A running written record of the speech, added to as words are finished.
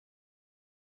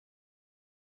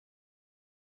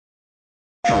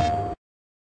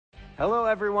Hello,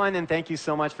 everyone, and thank you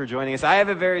so much for joining us. I have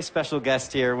a very special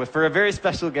guest here for a very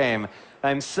special game.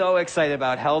 I'm so excited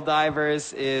about.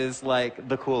 Helldivers is like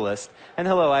the coolest. And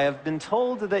hello, I have been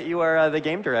told that you are the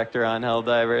game director on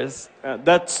Helldivers.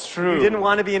 That's true. You didn't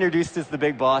want to be introduced as the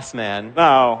big boss man.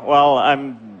 No, well,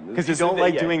 I'm... Because you don't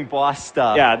like doing boss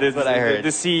stuff. Yeah, what I heard. The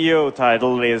CEO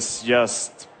title is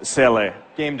just silly.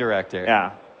 Game director.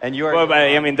 Yeah. And you are... Well,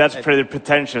 I mean, that's pretty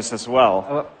pretentious as well.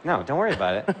 Oh, no, don't worry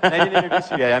about it. I didn't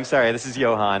introduce you yet. I'm sorry. This is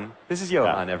Johan. This is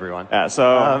Johan, everyone. Yeah,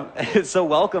 so... so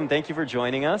welcome. Thank you for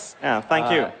joining us. Yeah,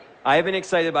 thank you. I have been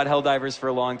excited about Helldivers for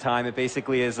a long time. It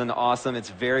basically is it's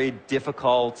very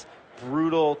difficult,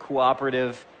 brutal,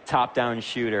 cooperative, top-down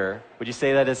shooter. Would you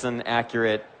say that is an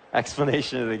accurate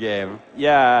explanation of the game?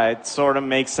 Yeah, it sort of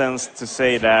makes sense to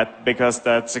say that, because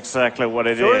that's exactly what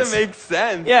it is. Sort of makes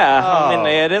sense. Yeah, I mean,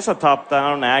 it is a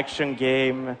top-down action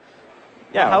game.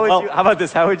 Yeah. How about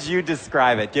this? How would you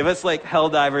describe it? Give us like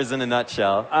Helldivers in a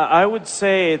nutshell. I would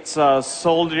say it's a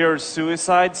soldier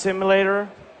suicide simulator.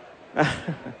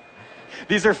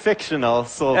 These are fictional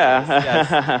soldiers.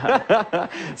 Yeah.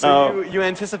 Yes. So you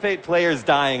anticipate players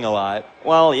dying a lot.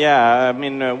 Well, yeah. I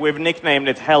mean, we've nicknamed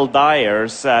it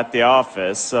Helldivers at the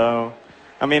office. So,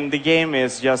 I mean, the game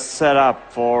is just set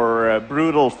up for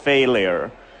brutal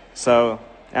failure. So,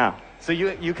 yeah. So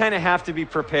you kind of have to be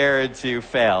prepared to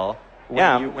fail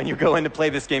when you go in to play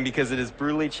this game, because it is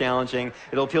brutally challenging.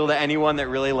 It'll appeal to anyone that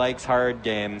really likes hard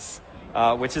games.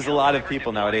 Which is a lot of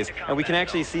people nowadays. And we can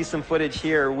actually see some footage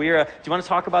here. Do you want to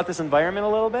talk about this environment a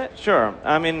little bit? Sure.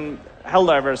 I mean,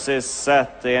 Helldivers is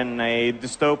set in a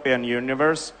dystopian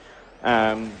universe.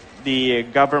 The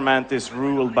government is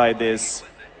ruled by this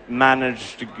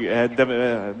managed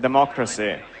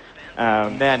democracy.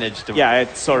 Managed democracy. Yeah,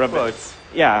 it's sort of...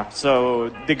 Yeah, so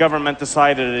the government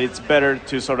decided it's better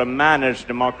to sort of manage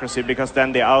democracy, because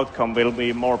then the outcome will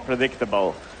be more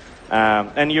predictable.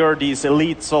 And you're these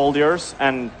elite soldiers,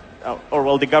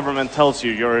 or the government tells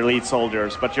you you're elite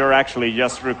soldiers, but you're actually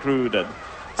just recruited.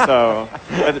 So,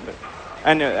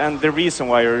 and the reason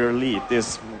why you're elite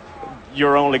is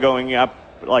you're only going up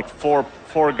like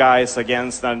four guys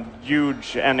against a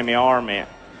huge enemy army.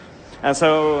 And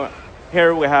so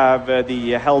here we have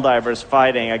the Helldivers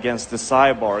fighting against the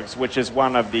cyborgs, which is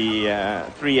one of the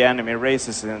 3 enemy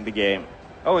races in the game.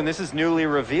 Oh, and this is newly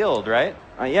revealed, right?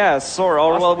 Yeah, sort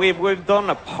of. Well, we've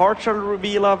done a partial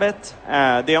reveal of it.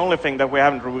 The only thing that we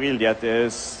haven't revealed yet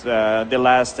is the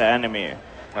last enemy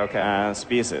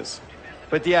species.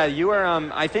 But yeah, you are.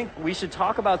 I think we should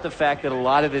talk about the fact that a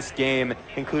lot of this game,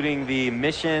 including the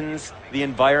missions, the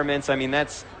environments. I mean,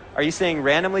 are you saying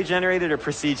randomly generated or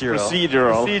procedural?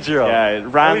 Procedural. Procedural. Yeah,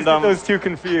 random. I always get those two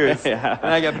confused. Yeah.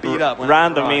 And I get beat up.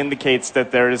 Random indicates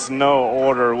that there is no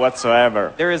order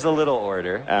whatsoever. There is a little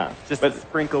order. Yeah. Just a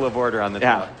sprinkle of order on the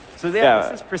top. So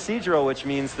this is procedural, which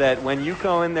means that when you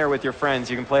go in there with your friends,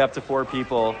 you can play up to 4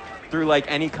 people through like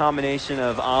any combination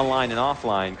of online and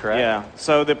offline, correct? Yeah.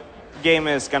 So the game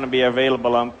is going to be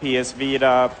available on PS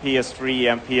Vita,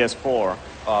 PS3, and PS4.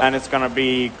 Awesome. And it's going to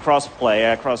be cross-play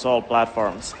across all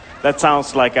platforms. That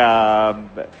sounds like a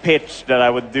pitch that I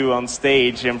would do on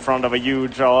stage in front of a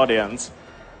huge audience.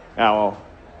 Yeah, well,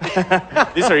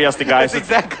 these are just the guys. That's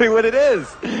exactly what it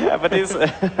is. Yeah, but it's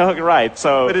right.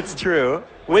 So, but it's true.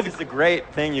 It's a great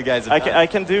thing you guys have done. I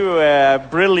can do a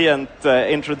brilliant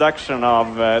introduction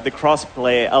of the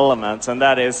cross-play elements, and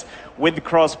that is, with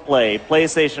cross-play,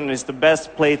 PlayStation is the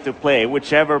best play to play,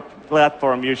 whichever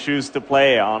platform you choose to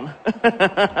play on.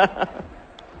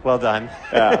 Well done.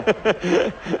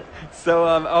 Yeah. So,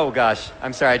 oh gosh,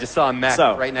 I'm sorry, I just saw a mech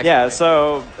right next to me. Yeah,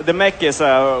 so the mech is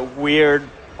a weird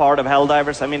part of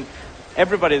Helldivers. I mean,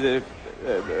 every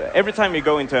time you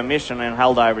go into a mission in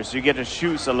Helldivers, you get to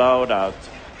choose a loadout.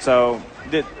 So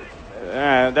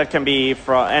that can be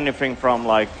anything from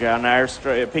like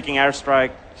picking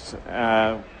airstrikes,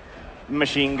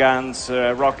 machine guns,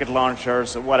 rocket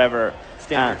launchers, whatever.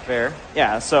 Standard fare.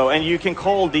 Yeah, and you can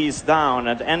call these down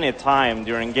at any time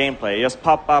during gameplay. Just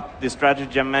pop up the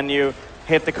strategy menu,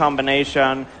 hit the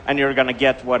combination, and you're going to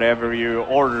get whatever you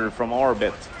order from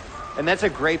orbit. And that's a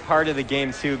great part of the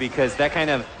game, too, because that kind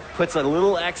of puts a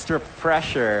little extra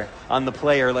pressure on the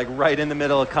player, like right in the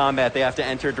middle of combat. They have to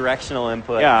enter directional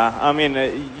input. Yeah, I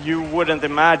mean, you wouldn't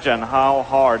imagine how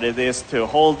hard it is to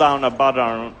hold down a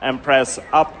button and press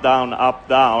up,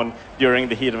 down during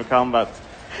the heat of combat.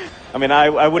 I mean,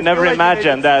 I would never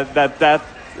imagine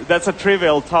that's a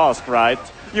trivial task, right?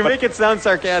 You make it sound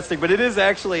sarcastic, but it is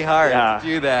actually hard to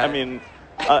do that. I mean,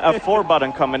 a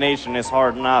 4-button combination is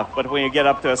hard enough, but when you get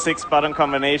up to a 6-button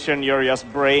combination, your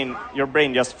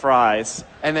brain just fries.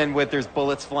 And then there's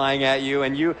bullets flying at you,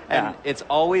 and it's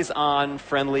always on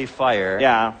friendly fire.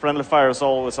 Yeah, friendly fire is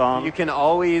always on. You can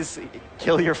always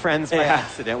kill your friends by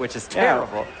accident, which is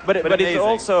terrible. Yeah. But it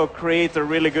also creates a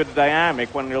really good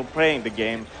dynamic when you're playing the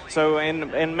game. So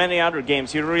in many other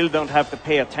games, you really don't have to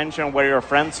pay attention where your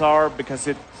friends are because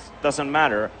it doesn't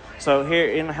matter. So here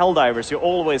in Helldivers, you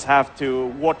always have to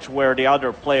watch where the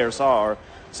other players are.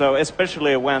 So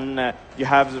especially when you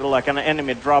have like an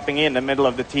enemy dropping in the middle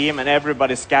of the team and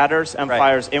everybody scatters and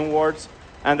fires inwards,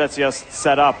 and that's just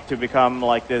set up to become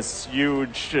like this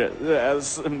huge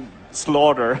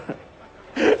slaughter.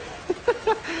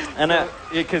 And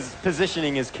because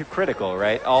positioning is critical,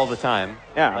 right? All the time.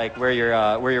 Yeah. Like where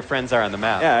your friends are on the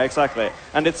map. Yeah, exactly.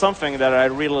 And it's something that I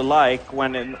really like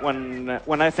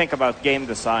when I think about game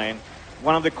design.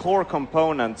 One of the core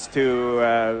components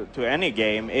to any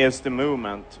game is the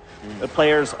movement. The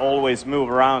players always move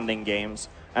around in games,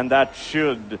 and that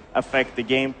should affect the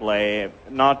gameplay,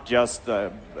 not just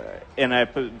in a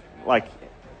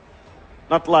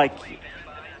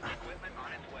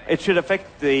it should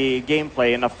affect the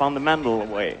gameplay in a fundamental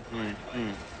way.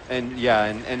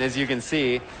 And as you can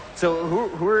see, so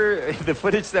who are the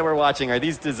footage that we're watching? Are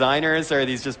these designers or are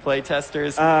these just play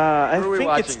testers? I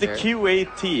think it's the QA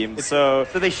team. So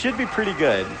they should be pretty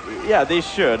good. Yeah, they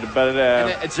should. But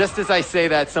and just as I say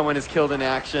that, someone is killed in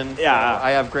action. Yeah, so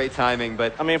I have great timing.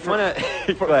 But I mean,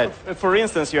 for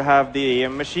instance, you have the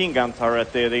machine gun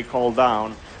turret they call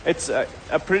down. It's a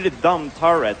pretty dumb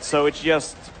turret, so it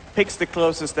just picks the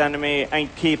closest enemy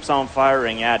and keeps on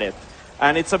firing at it.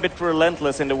 And it's a bit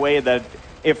relentless in the way that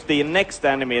if the next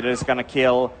enemy that it's going to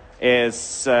kill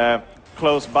is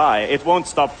close by, it won't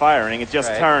stop firing. It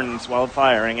just turns while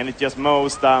firing, and it just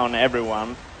mows down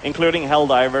everyone, including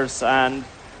Helldivers and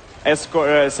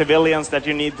civilians that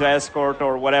you need to escort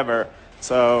or whatever.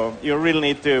 So you really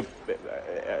need to...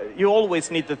 you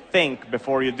always need to think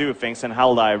before you do things in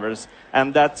Helldivers,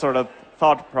 and that sort of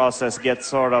thought process gets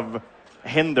sort of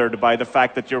hindered by the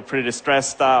fact that you're pretty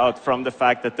stressed out from the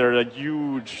fact that there's a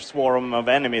huge swarm of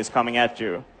enemies coming at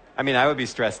you. I mean, I would be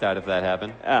stressed out if that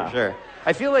happened. Yeah. For sure.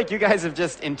 I feel like you guys have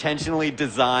just intentionally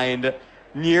designed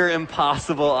near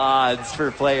impossible odds for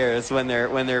players when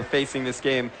they're facing this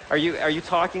game. Are you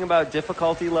talking about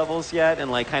difficulty levels yet,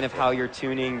 and like kind of how you're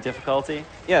tuning difficulty?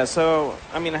 Yeah. So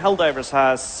I mean, Helldivers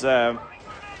has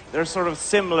there's sort of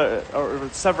similar or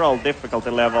several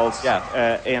difficulty levels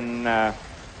in.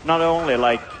 Not only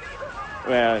like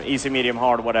easy, medium,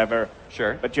 hard, whatever.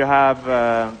 Sure. But you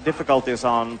have difficulties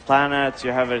on planets,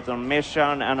 you have it on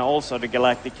mission, and also the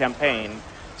galactic campaign.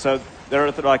 So there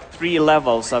are like 3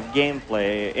 levels of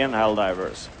gameplay in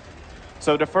Helldivers.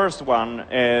 So the first one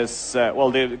is,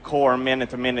 the core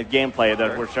minute-to-minute gameplay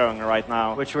that we're showing right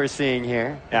now. Which we're seeing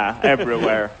here. Yeah,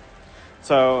 everywhere.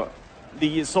 So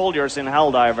the soldiers in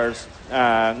Helldivers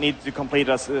need to complete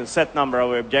a set number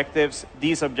of objectives.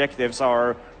 These objectives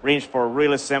are ranged from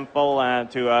really simple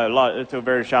to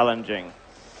very challenging.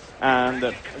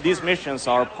 And these missions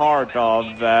are part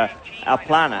of a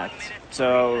planet.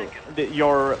 So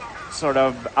your sort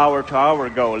of hour-to-hour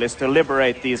goal is to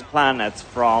liberate these planets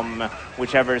from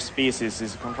whichever species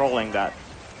is controlling that.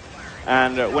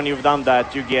 And when you've done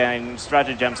that, you gain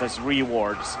stratagems as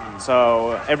rewards.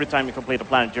 So every time you complete a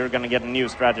planet, you're going to get a new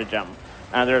stratagem.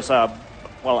 And there's a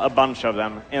bunch of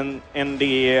them. In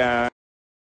the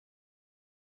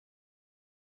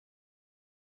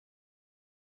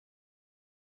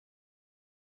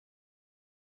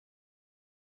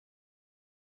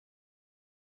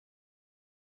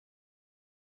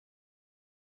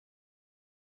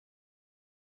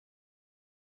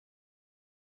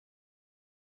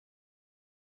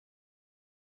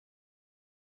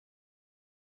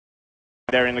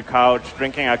there in the couch,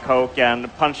 drinking a Coke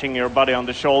and punching your buddy on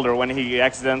the shoulder when he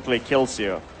accidentally kills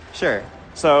you. Sure.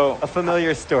 So a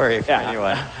familiar story for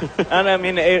anyone. And I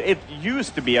mean, it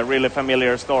used to be a really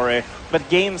familiar story, but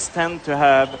games tend to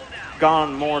have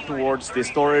gone more towards the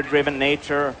story-driven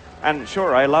nature. And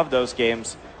sure, I love those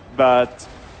games, but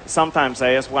sometimes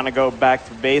I just want to go back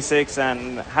to basics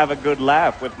and have a good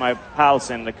laugh with my pals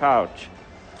in the couch.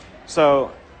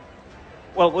 So,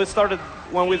 when we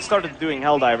started doing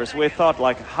Helldivers, we thought,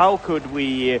 like, how could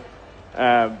we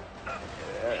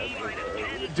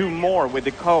do more with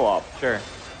the co-op? Sure.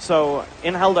 So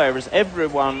in Helldivers,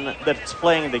 everyone that's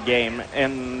playing the game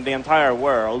in the entire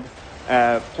world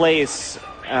plays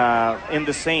in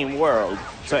the same world.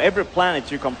 So every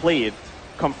planet you complete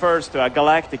confers to a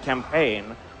galactic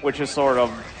campaign, which is sort of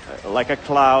like a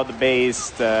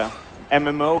cloud-based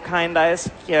MMO kind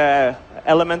of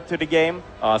element to the game.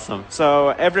 Awesome. So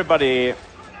everybody,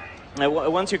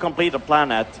 once you complete a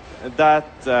planet, that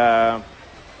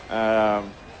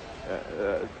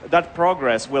that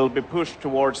progress will be pushed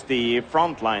towards the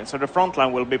front line. So the front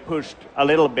line will be pushed a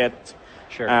little bit.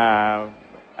 Sure.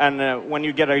 And when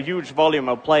you get a huge volume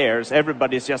of players,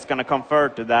 everybody's just going to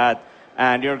convert to that,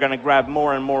 and you're going to grab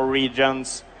more and more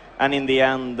regions, and in the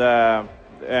end,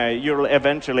 you'll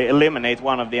eventually eliminate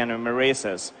one of the enemy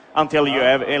races until you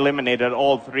have eliminated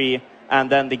all three,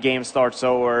 and then the game starts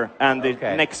over, and the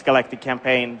next galactic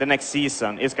campaign, the next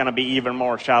season, is going to be even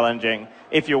more challenging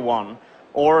if you won.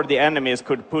 Or the enemies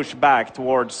could push back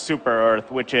towards Super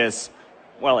Earth, which is,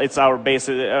 well, it's our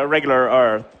basic, regular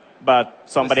Earth, but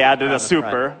somebody added a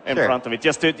super in front of it,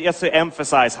 just to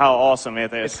emphasize how awesome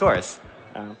it is. Of course.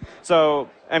 So,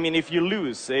 I mean, if you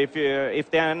lose, if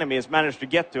the enemies manage to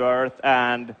get to Earth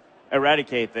and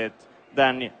eradicate it,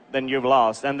 then you've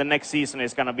lost, and the next season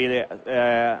is going to be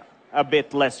a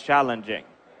bit less challenging.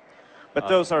 But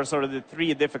those are sort of the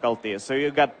three difficulties. So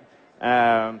you've got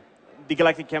the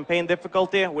Galactic Campaign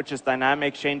difficulty, which is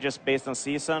dynamic, changes based on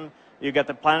season. You get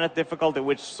the planet difficulty,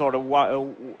 which sort of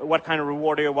what kind of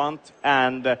reward do you want,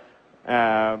 and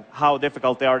how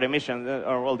difficult are the missions,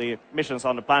 or all the missions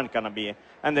on the planet going to be.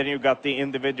 And then you got the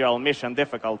individual mission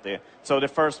difficulty. So the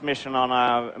first mission on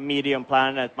a medium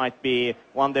planet might be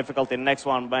one difficulty, the next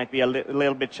one might be a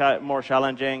little bit more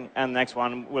challenging, and the next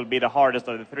one will be the hardest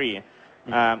of the three.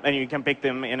 And you can pick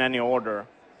them in any order.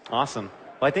 Awesome.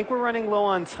 Well, I think we're running low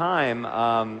on time,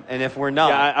 and if we're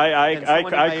not,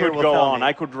 I could go on.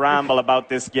 I could ramble about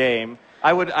this game.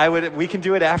 We can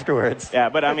do it afterwards. Yeah,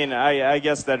 but I mean, I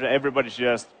guess that everybody should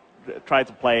just try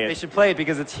to play it. They should play it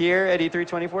because it's here at E3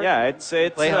 2014. Yeah,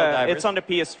 it's on the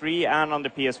PS3 and on the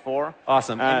PS4.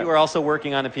 Awesome. And you are also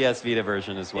working on a PS Vita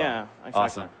version as well. Yeah, exactly.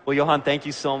 Awesome. Well, Johan, thank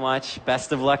you so much.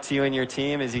 Best of luck to you and your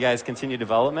team as you guys continue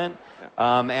development.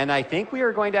 And I think we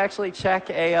are going to actually check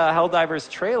a Helldivers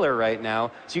trailer right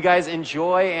now. So you guys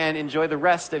enjoy the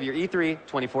rest of your E3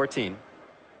 2014.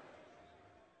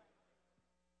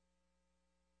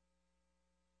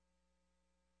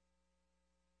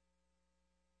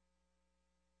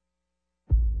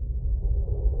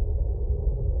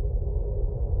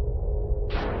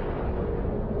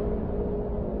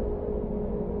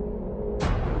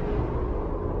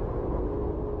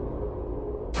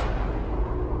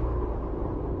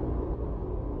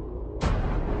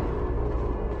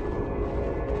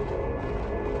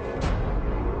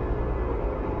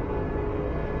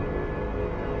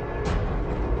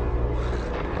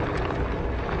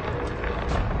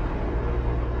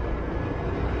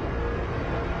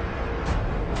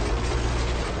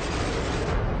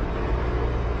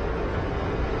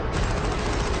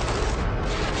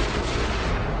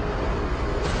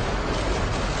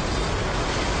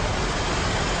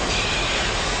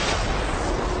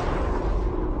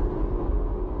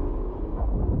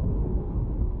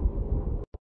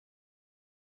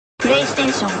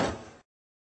 PlayStation